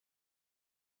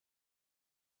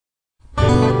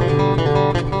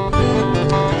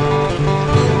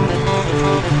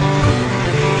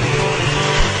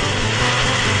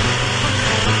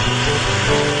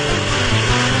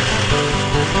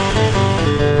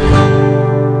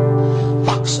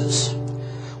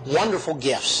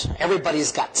wonderful gifts.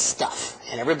 Everybody's got stuff,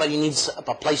 and everybody needs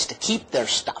a place to keep their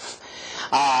stuff.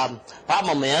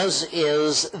 Problem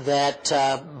is that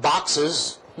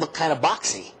boxes look kind of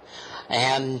boxy,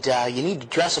 and you need to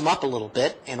dress them up a little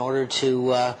bit in order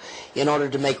to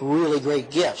make really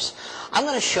great gifts. I'm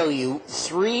going to show you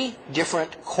 3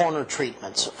 different corner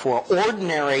treatments for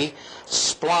ordinary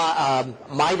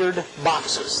mitered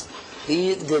boxes.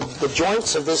 The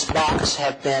joints of this box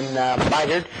have been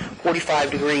mitered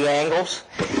 45-degree angles,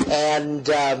 and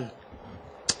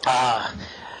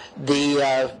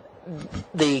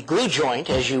the glue joint,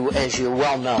 as you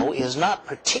well know, is not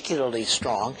particularly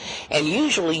strong, and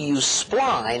usually you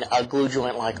spline a glue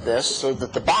joint like this so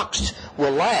that the box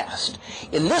will last.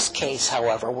 In this case,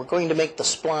 however, we're going to make the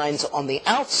splines on the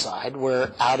outside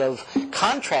out of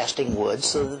contrasting wood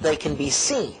so that they can be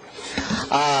seen.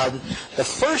 The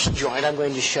first joint I'm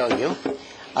going to show you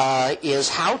is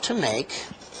how to make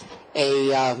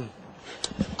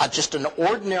just an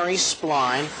ordinary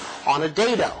spline on a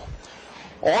dado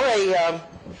or a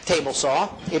table saw.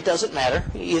 It doesn't matter,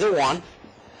 either one.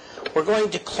 We're going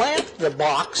to clamp the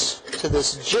box to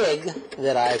this jig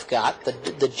that I've got.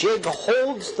 The jig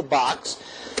holds the box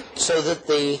so that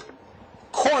the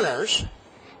corners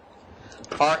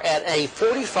are at a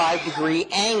 45-degree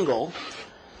angle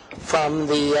from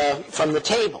the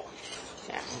table.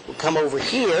 We'll come over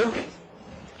here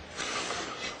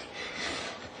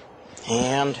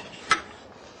and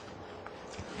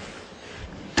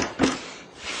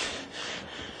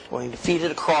going to feed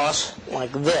it across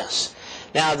like this.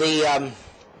 Now the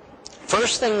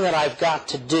first thing that I've got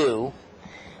to do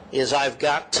is I've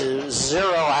got to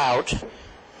zero out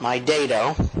my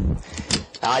dado.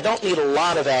 Now I don't need a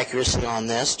lot of accuracy on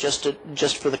this, just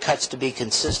for the cuts to be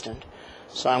consistent.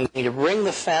 So I'm going to bring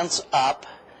the fence up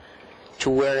to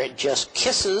where it just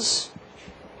kisses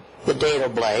the dado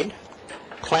blade,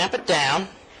 clamp it down,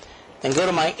 and go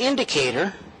to my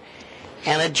indicator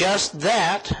and adjust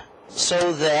that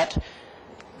so that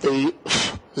the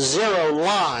zero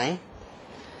line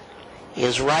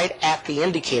is right at the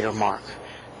indicator mark.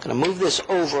 I'm going to move this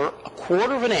over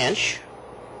 1/4 of an inch,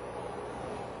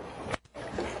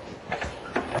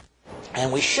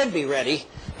 and we should be ready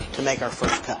to make our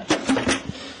first cut.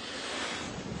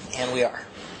 And we are.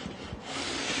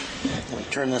 Let me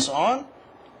turn this on.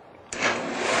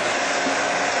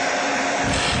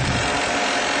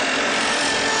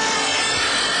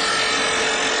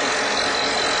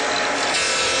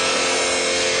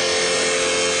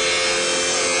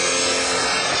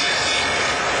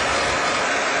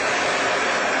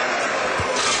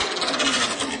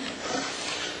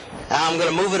 Now I'm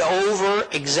going to move it over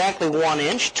exactly 1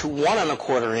 inch to 1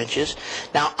 1/4 inches.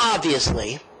 Now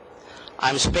obviously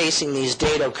I'm spacing these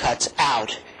dado cuts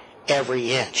out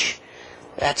every inch.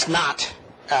 That's not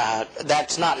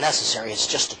necessary. It's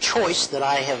just a choice that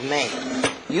I have made.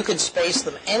 You can space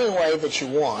them any way that you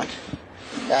want.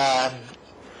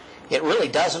 It really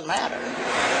doesn't matter.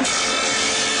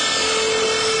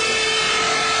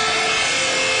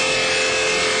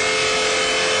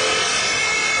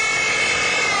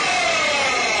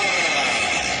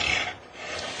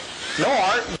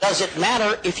 Nor does it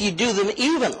matter if you do them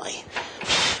evenly.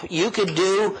 You could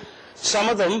do some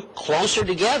of them closer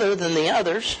together than the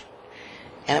others,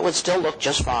 and it would still look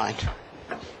just fine.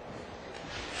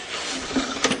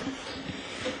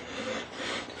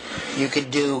 You could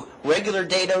do regular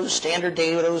dados, standard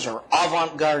dados, or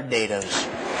avant-garde dados.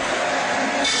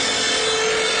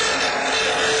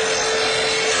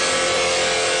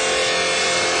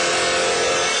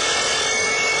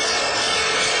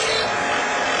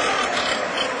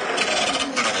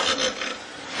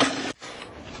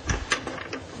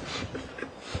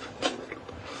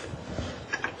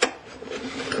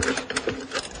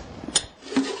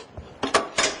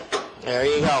 There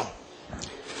you go.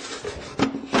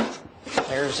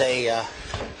 There's a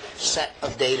set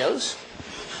of dados.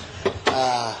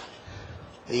 I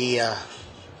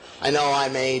know I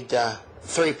made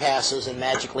 3 passes and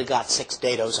magically got 6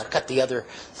 dados. I cut the other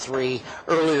 3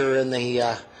 earlier in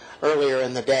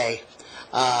the day.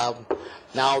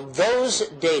 Now those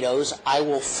dados I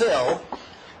will fill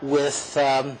with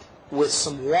some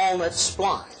walnut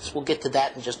splines. We'll get to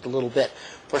that in just a little bit.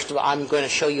 First of all, I'm going to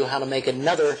show you how to make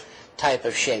another type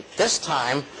of shape. This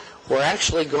time, we're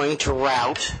actually going to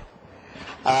route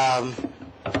a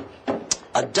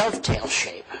dovetail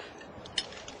shape.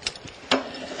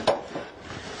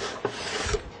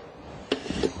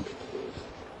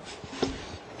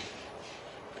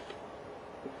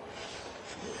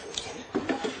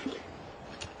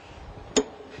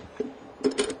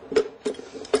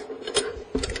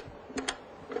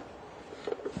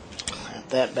 Clamp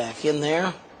that back in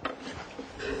there.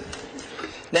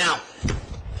 Now,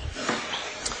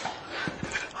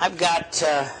 I've got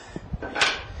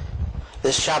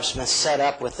this Shopsmith set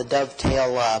up with the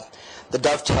dovetail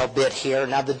bit here.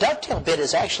 Now, the dovetail bit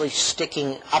is actually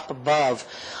sticking up above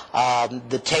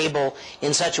the table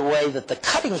in such a way that the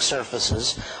cutting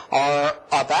surfaces are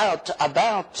about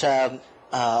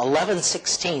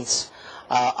 11/16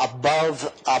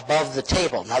 above the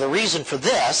table. Now, the reason for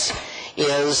this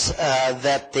is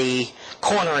that the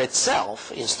corner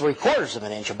itself is 3/4 of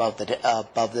an inch above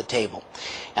the table,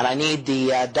 and I need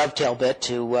the dovetail bit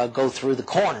to go through the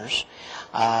corners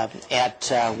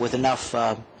with enough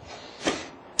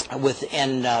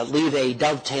leave a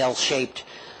dovetail-shaped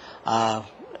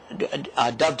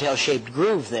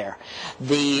groove there.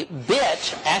 The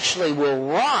bit actually will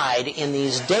ride in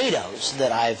these dados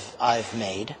that I've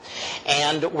made,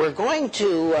 and we're going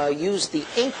to use the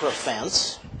ink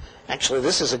fence. Actually,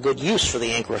 this is a good use for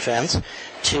the ink fence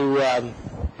to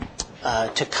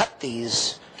cut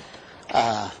these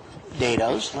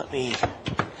dados. Let me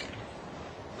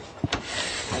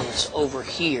bring this over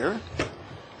here.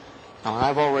 Now,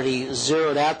 I've already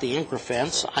zeroed out the ink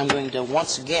fence. I'm going to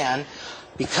once again,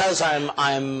 because I'm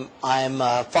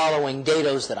following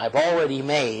dados that I've already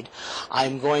made,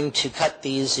 I'm going to cut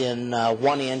these in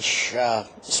 1 inch,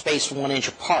 spaced 1 inch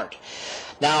apart.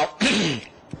 Now,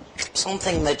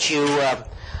 something that you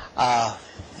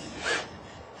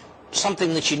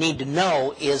need to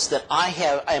know is that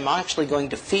I'm actually going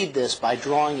to feed this by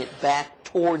drawing it back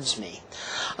towards me.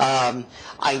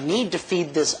 I need to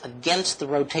feed this against the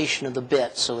rotation of the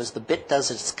bit, so as the bit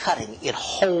does its cutting, it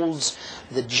holds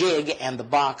the jig and the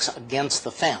box against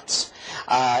the fence.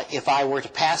 If I were to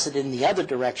pass it in the other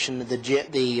direction,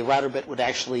 the router bit would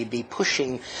actually be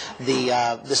pushing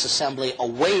this assembly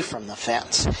away from the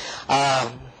fence.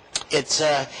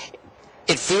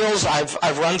 It feels,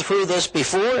 I've run through this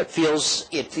before, it feels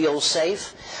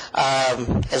safe,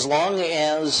 as long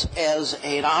as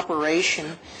an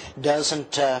operation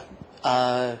doesn't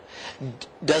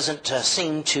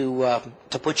seem to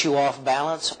put you off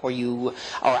balance, or you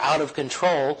are out of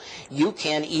control. You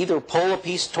can either pull a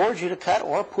piece towards you to cut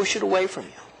or push it away from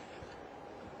you.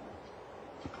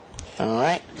 All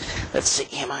right, let's see,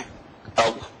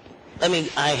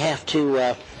 I have to,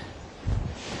 a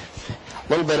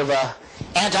little bit of a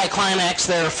anticlimax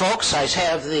there, folks. I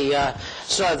have the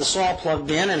saw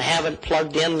plugged in and haven't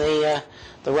plugged in the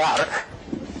router.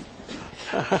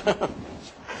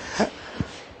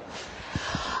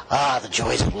 The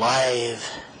joys of live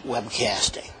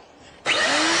webcasting.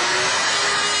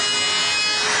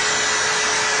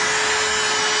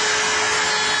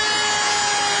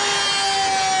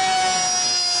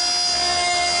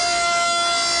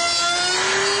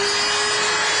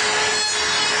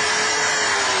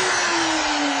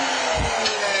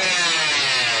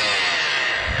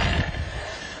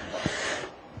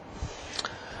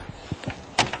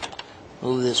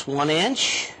 Move this 1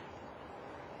 inch.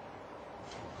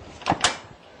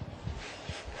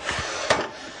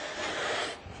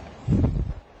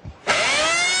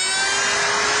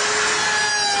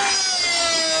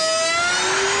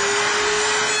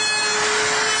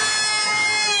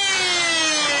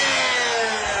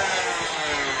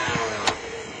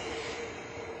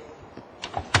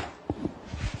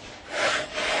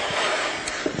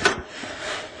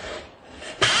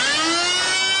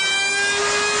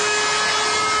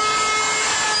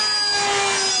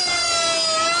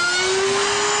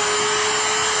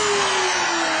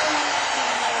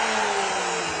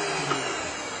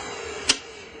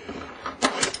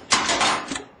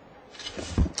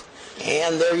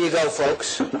 And there you go,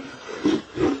 folks.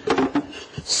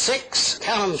 6,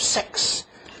 count them 6,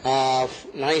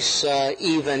 nice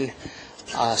even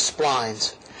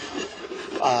splines,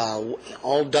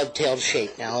 all dovetailed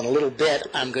shape. Now, in a little bit,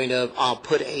 I'll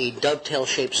put a dovetail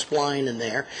shaped spline in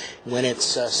there. When it's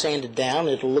sanded down,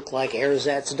 it'll look like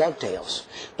ersatz dovetails,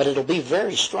 but it'll be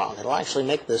very strong. It'll actually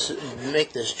make this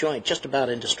joint just about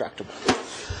indestructible.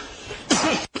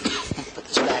 Put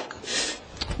this back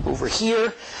over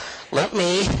here. I'm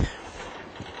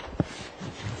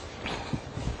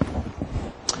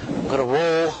going to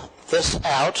roll this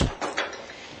out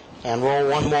and roll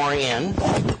one more in.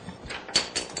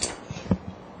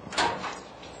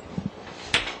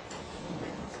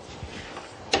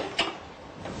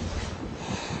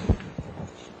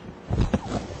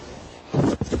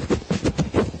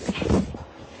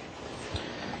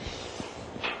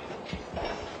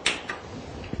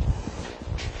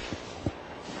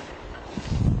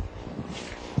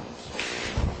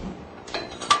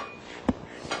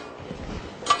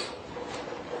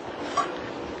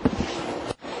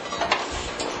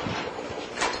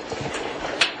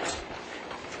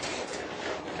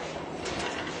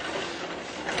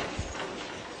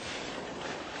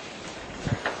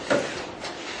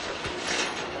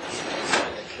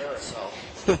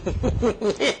 Yeah.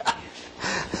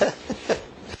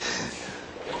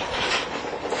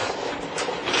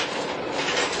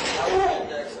 How would you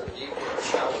index a deep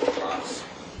or shallow box?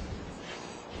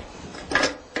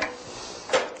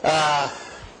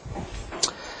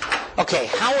 Okay,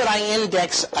 how would I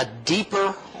index a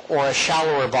deeper or a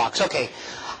shallower box? Okay,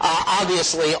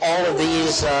 obviously all of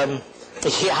these,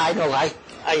 yeah, I know, I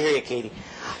hear you, Katie.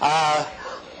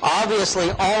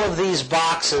 Obviously all of these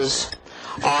boxes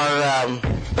are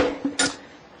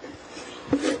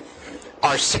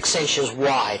 6 inches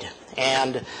wide,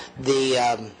 and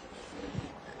the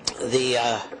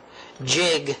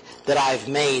jig that I've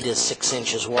made is 6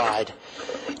 inches wide.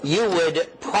 You would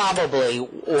probably,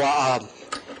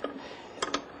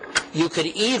 you could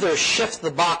either shift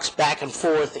the box back and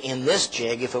forth in this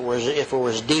jig if it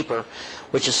was deeper,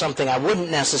 which is something I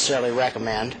wouldn't necessarily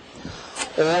recommend,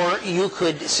 or you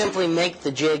could simply make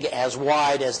the jig as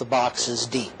wide as the box is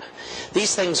deep.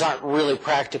 These things aren't really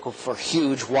practical for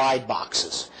huge, wide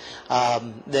boxes.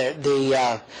 They're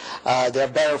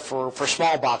better for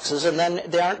small boxes, and then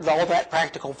they aren't all that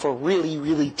practical for really,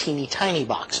 really teeny tiny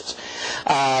boxes.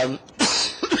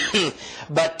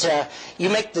 But you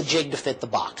make the jig to fit the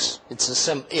box. It's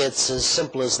as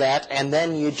simple as that, and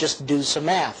then you just do some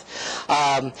math.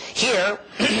 Here,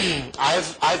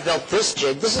 I've built this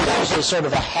jig. This is actually sort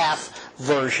of a half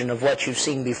version of what you've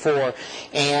seen before,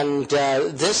 and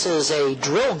this is a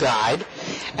drill guide,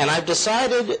 and I've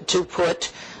decided to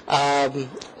put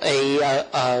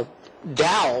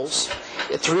dowels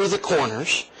through the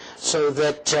corners so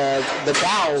that the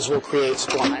dowels will create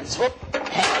splines. Whoop,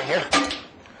 hang on here.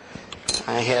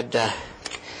 I had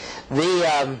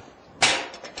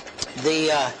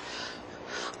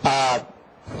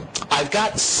I've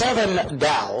got 7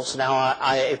 dowels. Now,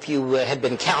 if you had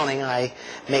been counting, I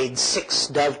made 6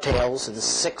 dovetails and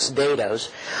 6 dados.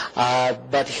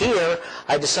 But here,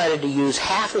 I decided to use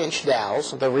half-inch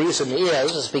dowels. The reason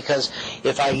is because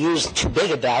if I use too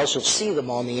big a dowels, you'll see them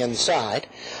on the inside.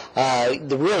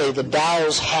 Really, the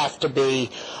dowels have to be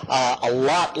a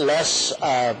lot less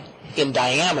in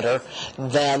diameter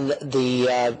than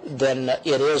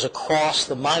it is across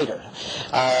the miter.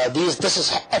 This is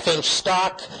half-inch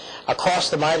stock. Across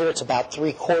the miter, it's about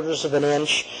 3/4 of an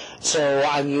inch. So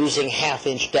I'm using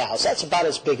half-inch dowels. That's about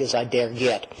as big as I dare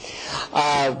get.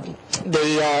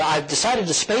 I've decided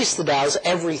to space the dowels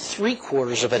every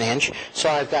 3/4 of an inch, so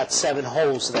I've got 7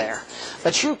 holes there.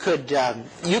 But you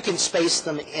can space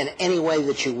them in any way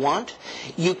that you want.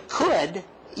 You could,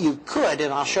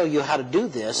 and I'll show you how to do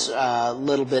this a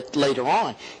little bit later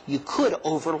on, you could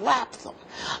overlap them.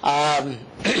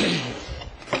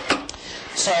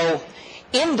 So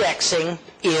indexing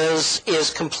is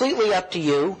completely up to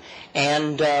you,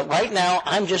 and right now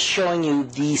I'm just showing you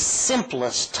the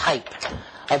simplest type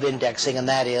of indexing, and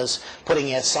that is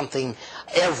putting something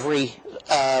every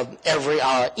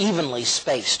evenly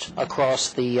spaced across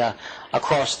the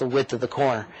width of the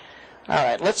corner. All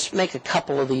right, let's make a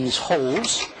couple of these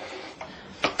holes.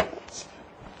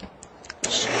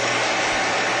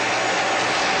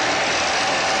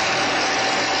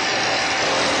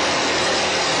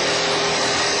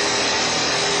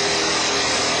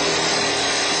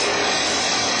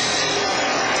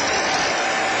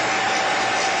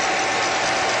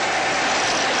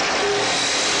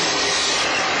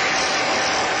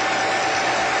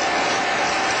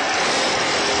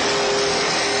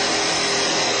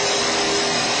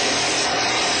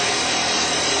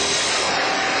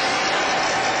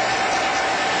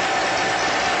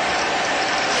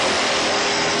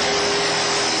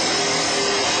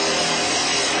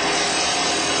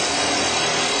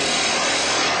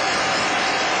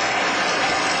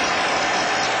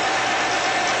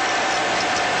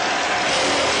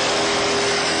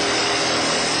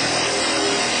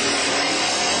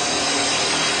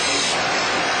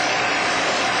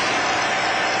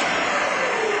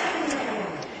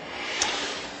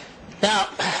 Now,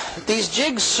 these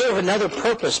jigs serve another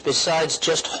purpose besides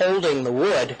just holding the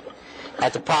wood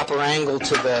at the proper angle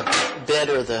to the bit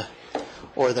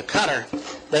or the cutter.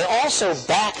 They also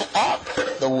back up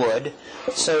the wood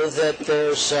so that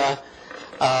there's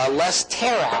less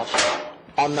tear out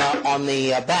on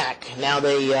the back. Now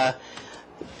they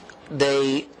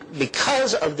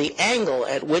because of the angle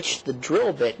at which the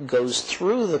drill bit goes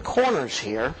through the corners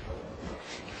here,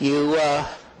 you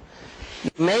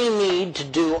may need to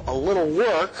do a little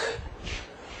work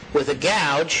with a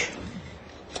gouge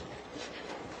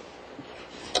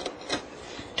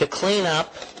to clean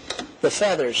up the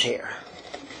feathers here.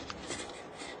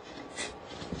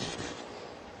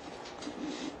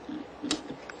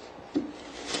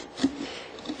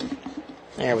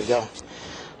 There we go.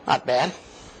 Not bad.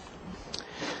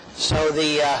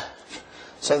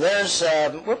 So there's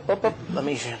whoop, whoop, whoop, let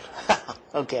me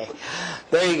okay,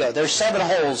 there you go. There's 7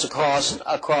 holes across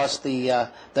the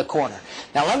corner.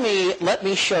 Now let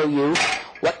me show you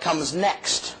what comes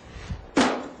next.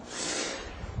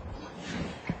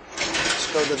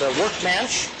 Let's go to the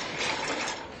workbench.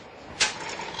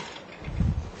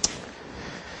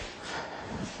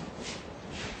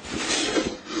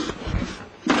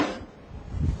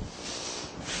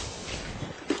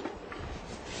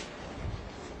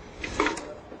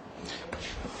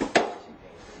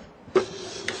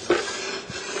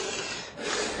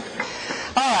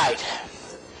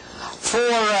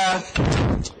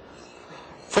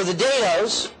 For the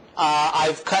dados,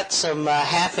 I've cut some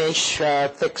half-inch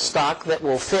thick stock that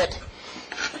will fit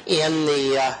in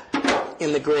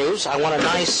the grooves. I want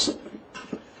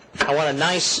a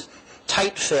nice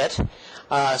tight fit.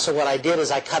 So what I did is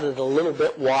I cut it a little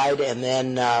bit wide and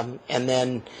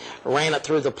then ran it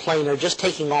through the planer, just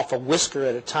taking off a whisker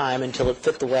at a time until it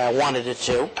fit the way I wanted it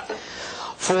to.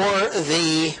 For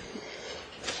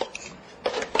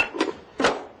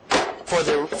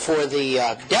the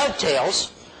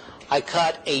dovetails, I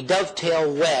cut a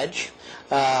dovetail wedge.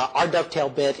 Our dovetail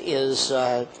bit is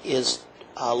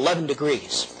 11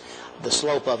 degrees, the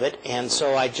slope of it, and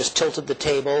so I just tilted the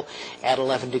table at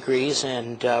 11 degrees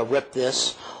and ripped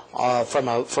this from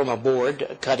a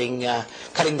board, cutting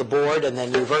the board and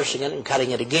then reversing it and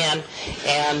cutting it again,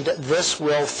 and this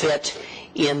will fit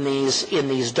in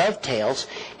these dovetails.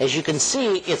 As you can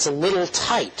see, it's a little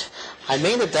tight. I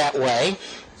made it that way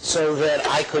so that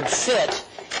I could fit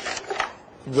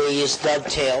these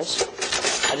dovetails.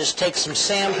 I just take some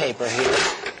sandpaper here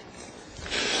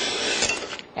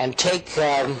and take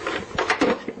the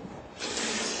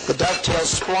dovetail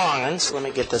splines. Let me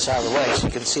get this out of the way so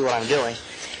you can see what I'm doing.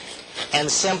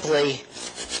 And simply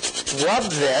rub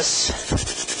this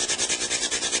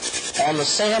on the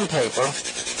sandpaper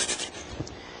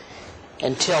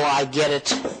until I get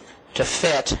it to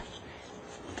fit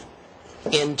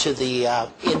into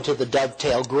the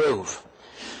dovetail groove.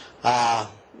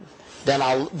 Then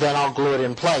I'll glue it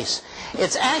in place.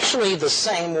 It's actually the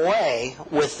same way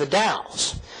with the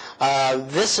dowels.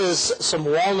 This is some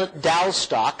walnut dowel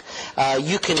stock.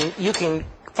 You can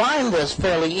find this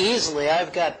fairly easily.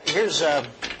 Here's a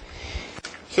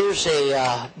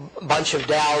bunch of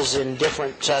dowels in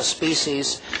different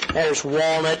species. There's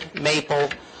walnut,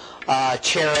 maple,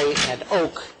 cherry, and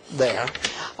oak there.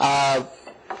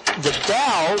 The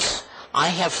dowels, I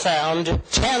have found,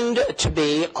 tend to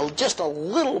be just a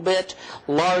little bit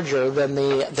larger than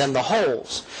the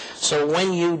holes. So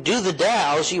when you do the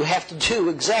dowels, you have to do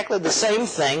exactly the same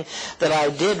thing that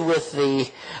I did with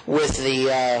the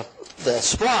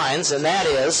splines, and that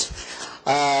is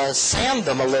sand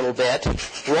them a little bit,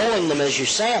 rolling them as you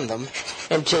sand them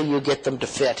until you get them to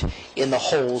fit in the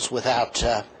holes without.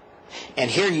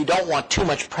 And here you don't want too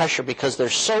much pressure because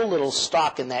there's so little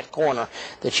stock in that corner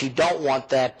that you don't want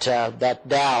that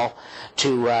dowel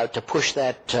to push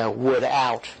that wood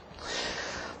out.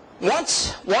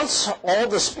 Once all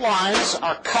the splines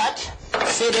are cut,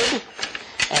 fitted,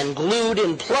 and glued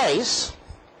in place,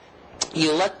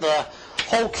 you let the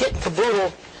whole kit and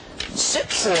caboodle sit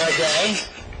for a day,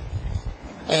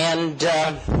 and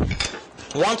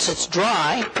once it's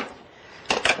dry,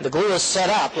 the glue is set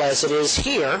up as it is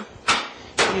here,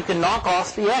 you can knock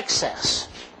off the excess.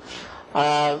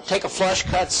 Take a flush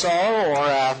cut saw,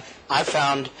 or I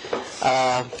found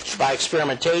by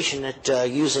experimentation that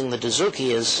using the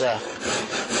Dazuki is, I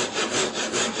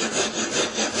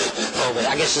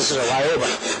guess this is a Ryoba.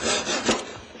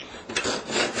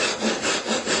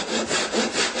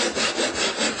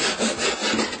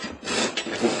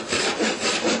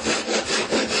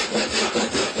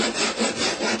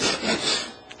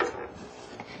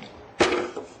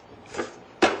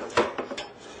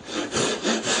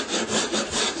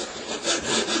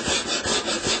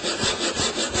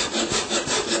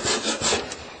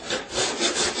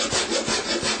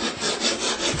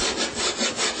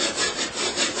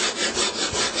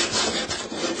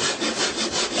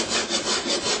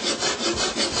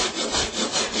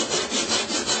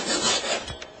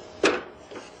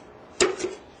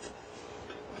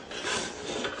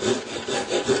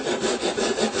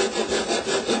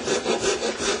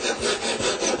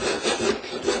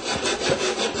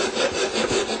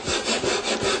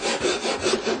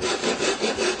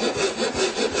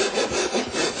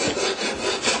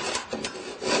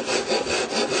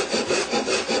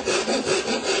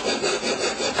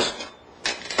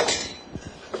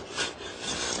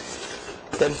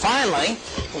 Then finally,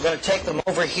 we're going to take them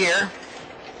over here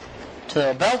to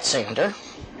the belt sander.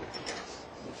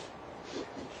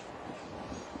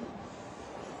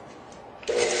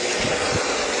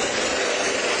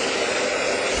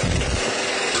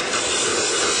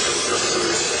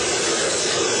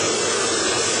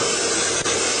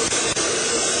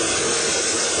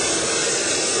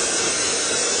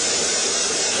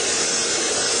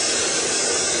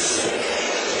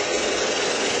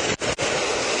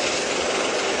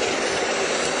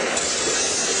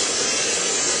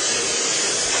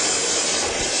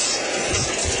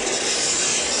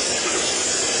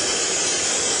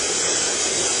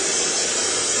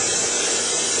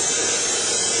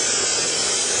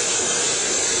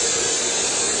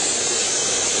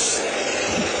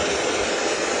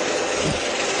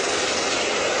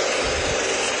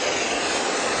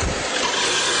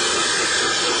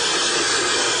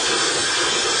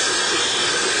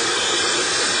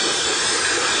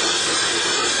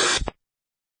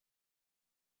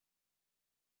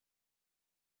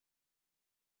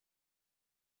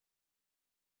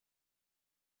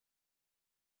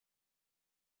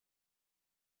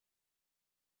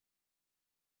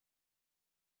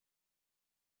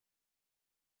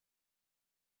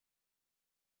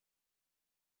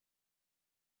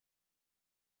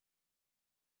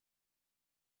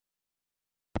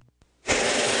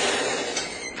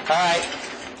 right,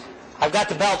 I've got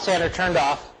the belt sander turned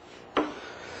off.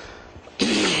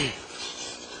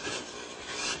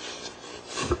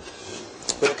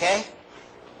 Okay?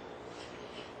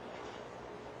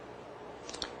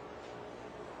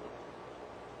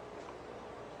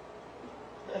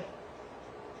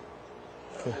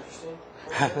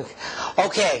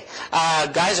 Okay,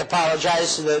 guys,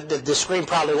 apologize. The screen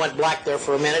probably went black there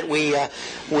for a minute. We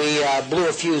blew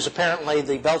a fuse. Apparently,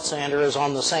 the belt sander is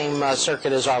on the same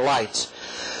circuit as our lights.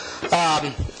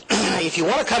 If you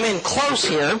want to come in close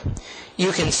here,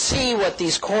 you can see what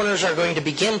these corners are going to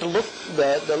begin to look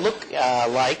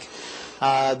like.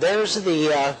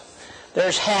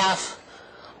 There's half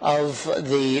of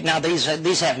the, now these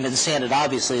haven't been sanded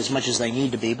obviously as much as they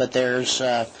need to be, but there's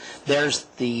the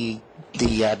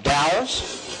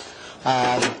dowels.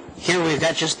 Here we've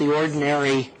got just the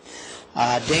ordinary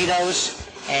dados,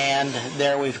 and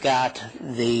there we've got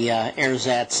the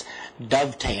ersatz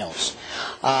dovetails.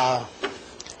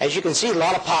 As you can see, a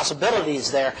lot of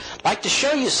possibilities there. I'd like to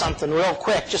show you something real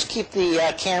quick. Just keep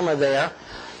the camera there.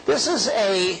 This is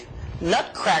a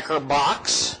nutcracker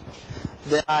box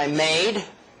that I made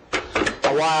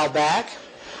a while back.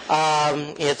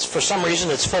 It's, for some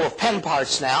reason, it's full of pen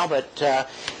parts now, but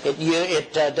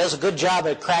it does a good job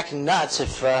at cracking nuts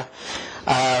if you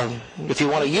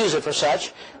want to use it for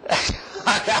such.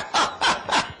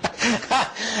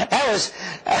 That was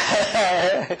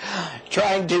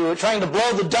trying to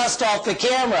blow the dust off the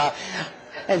camera,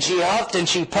 and she huffed and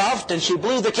she puffed and she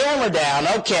blew the camera down.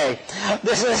 Okay,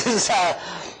 this is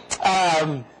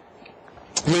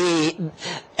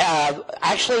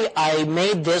actually, I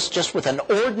made this just with an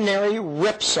ordinary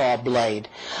ripsaw blade.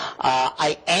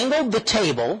 I angled the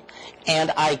table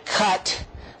and I cut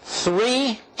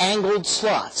 3 angled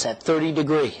slots at 30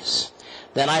 degrees.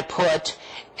 Then I put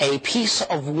a piece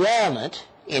of walnut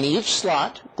in each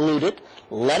slot, glued it,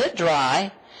 let it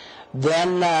dry.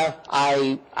 Then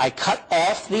I cut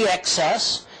off the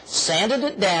excess, sanded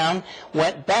it down,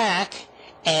 went back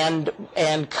and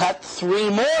cut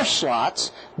 3 more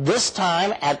slots, this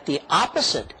time at the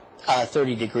opposite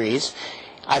 30 degrees.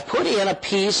 I put in a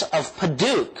piece of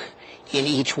Paduke in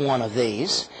each one of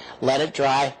these, let it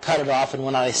dry, cut it off, and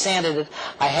when I sanded it,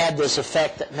 I had this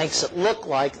effect that makes it look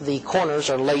like the corners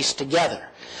are laced together.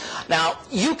 Now,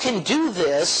 you can do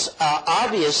this,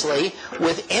 obviously,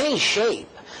 with any shape.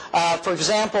 For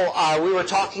example, we were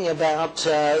talking about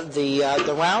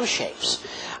the round shapes.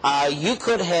 You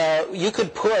could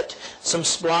put some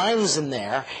splines in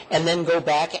there and then go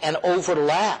back and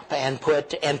overlap and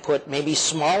put maybe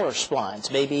smaller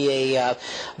splines. Maybe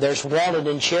there's walnut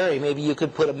and cherry. Maybe you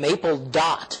could put a maple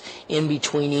dot in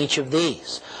between each of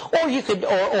these. Or you could,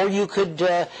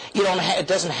 it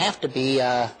doesn't have to be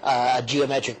a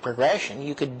geometric progression.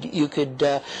 You could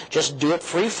just do it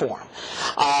freeform.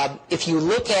 If you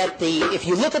look at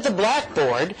the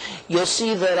blackboard, you'll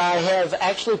see that I have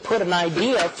actually put an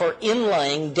idea for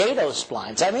inlaying dado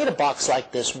splines. I made a box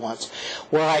like this once,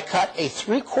 where I cut a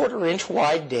 3/4 inch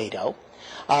wide dado,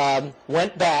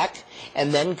 went back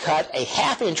and then cut a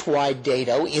 1/2 inch wide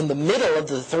dado in the middle of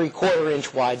the 3/4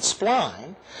 inch wide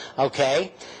spline.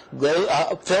 Okay,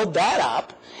 filled that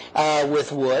up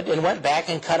with wood and went back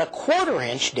and cut a 1/4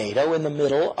 inch dado in the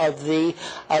middle of the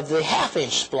 1/2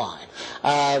 inch spline,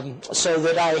 so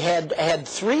that I had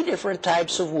 3 different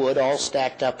types of wood all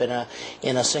stacked up in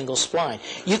a single spline.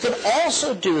 You can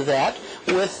also do that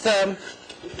with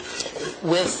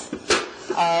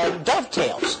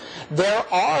dovetails. There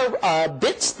are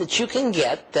bits that you can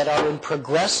get that are in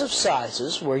progressive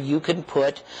sizes where you can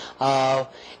put a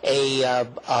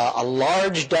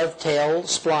large dovetail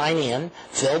spline in,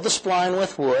 fill the spline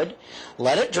with wood,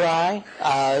 let it dry,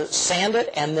 sand it,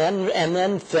 and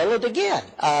then fill it again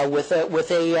cut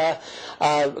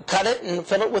it and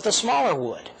fill it with a smaller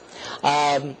wood,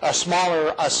 a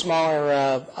smaller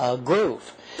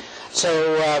groove.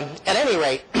 So at any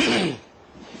rate.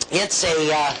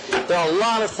 There are a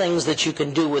lot of things that you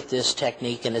can do with this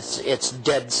technique, and it's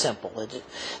dead simple.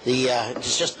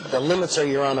 It's just the limits are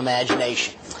your own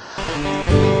imagination.